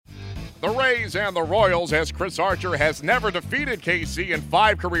The Rays and the Royals, as Chris Archer has never defeated KC in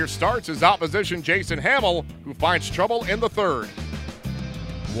 5 career starts, his opposition Jason Hammel, who finds trouble in the third.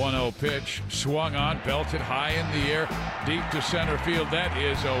 1-0 pitch, swung on, belted high in the air, deep to center field. That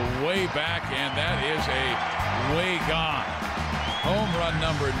is a way back, and that is a way gone. Home run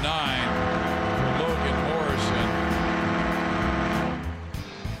number 9 for Logan Morrison.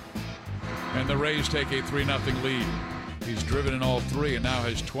 And the Rays take a 3-0 lead. He's driven in all 3 and now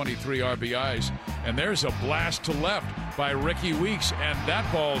has 23 RBIs. And there's a blast to left by Ricky Weeks, and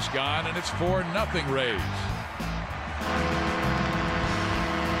that ball's gone, and it's 4-0 Rays.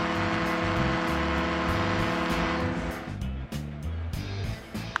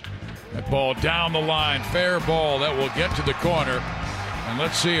 That ball down the line, fair ball that will get to the corner. And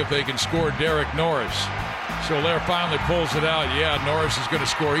let's see if they can score Derek Norris. Soler finally pulls it out. Yeah, Norris is going to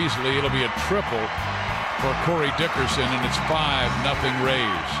score easily. It'll be a triple for Corey Dickerson, and it's 5-0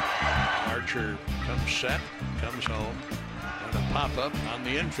 Rays. Archer comes set, comes home, and a pop-up on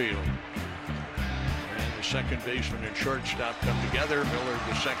the infield. And the second baseman and shortstop come together. Miller,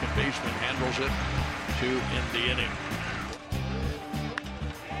 the second baseman, handles it to end the inning.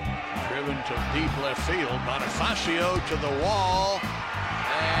 Driven to deep left field. Bonifacio to the wall.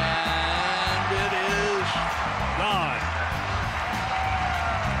 And it is gone.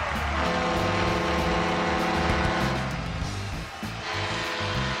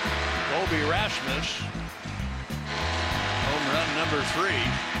 Colby Rasmus. Home run number 3.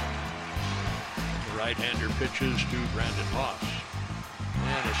 The right-hander pitches to Brandon Haas.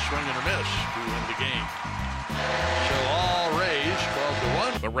 And a swing and a miss to end the game. So all Rays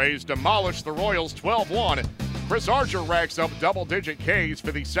 12-1. The Rays demolish the Royals 12-1. Chris Archer racks up double-digit Ks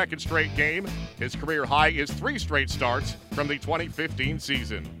for the second straight game. His career high is 3 straight starts from the 2015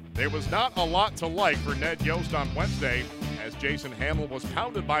 season. There was not a lot to like for Ned Yost on Wednesday, as Jason Hammel was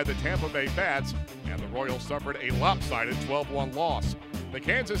pounded by the Tampa Bay Bats, and the Royals suffered a lopsided 12-1 loss. The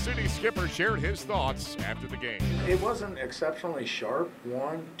Kansas City skipper shared his thoughts after the game. It wasn't exceptionally sharp.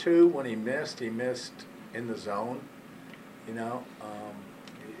 1, 2, when he missed in the zone. You know,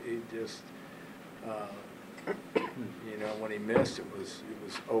 he just, you know, when he missed, it was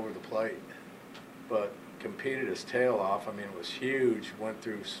over the plate. But competed his tail off. I mean, it was huge. Went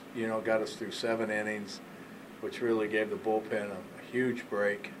through, you know, got us through 7 innings, which really gave the bullpen a huge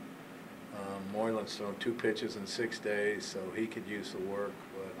break. Moylan's thrown 2 pitches in 6 days, so he could use the work.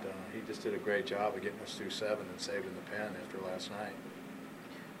 But he just did a great job of getting us through 7 and saving the pen after last night.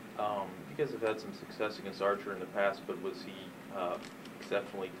 You guys have had some success against Archer in the past, but was he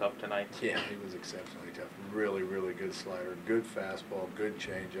exceptionally tough tonight? Yeah, he was exceptionally tough. Really, really good slider, good fastball, good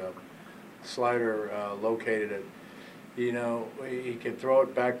changeup. Slider located it. You know, he could throw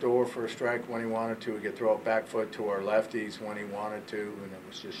it backdoor for a strike when he wanted to. He could throw it back foot to our lefties when he wanted to, and it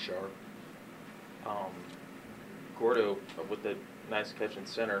was just sharp. Gordo with the nice catch in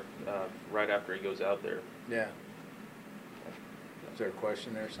center right after he goes out there. Yeah. Is there a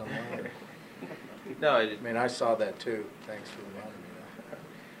question there somewhere? No, I mean, I saw that too. Thanks for reminding me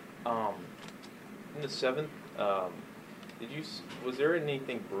of that. In the 7th, was there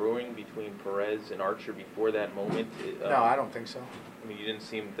anything brewing between Perez and Archer before that moment? No, I don't think so. I mean, you didn't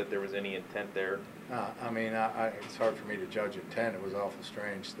seem that there was any intent there. No, I mean, it's hard for me to judge intent. It was awful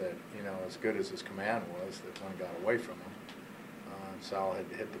strange that, you know, as good as his command was, that one got away from him. Sal had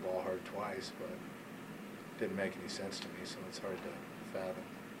hit the ball hard twice, but it didn't make any sense to me, so it's hard to fathom.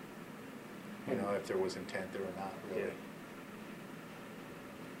 You know, if there was intent there or not, really. Yeah.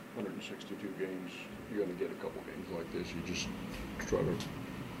 162 games, you're going to get a couple games like this. You just try to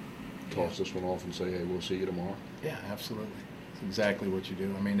toss this one off and say, hey, we'll see you tomorrow. Yeah, absolutely. It's exactly what you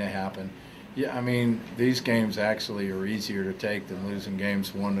do. I mean, they happen. Yeah, I mean, these games actually are easier to take than losing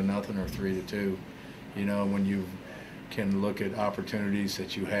games 1-0 or 3-2. You know, when you can look at opportunities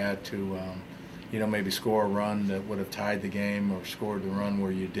that you had to, you know, maybe score a run that would have tied the game, or scored the run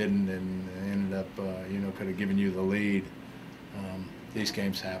where you didn't and ended up, you know, could have given you the lead. These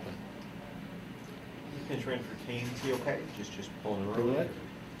games happen. You can train for Kane. Is he okay? Just pulling it early?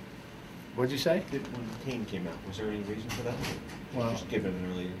 What'd you say? When Kane came out, was there any reason for that? Well, just give him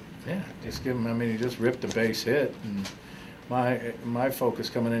an early. Yeah, just give him. I mean, he just ripped a base hit, and my focus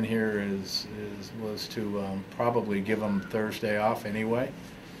coming in here was to probably give him Thursday off anyway.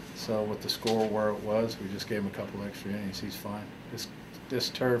 So with the score where it was, we just gave him a couple extra innings. He's fine. This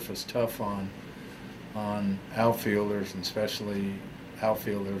turf is tough on outfielders, and especially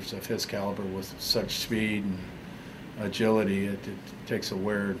outfielders of his caliber with such speed and agility. It takes a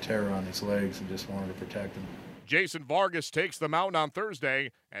wear and tear on his legs, and just wanted to protect him. Jason Vargas takes the mound on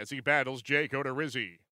Thursday as he battles Jake Odorizzi.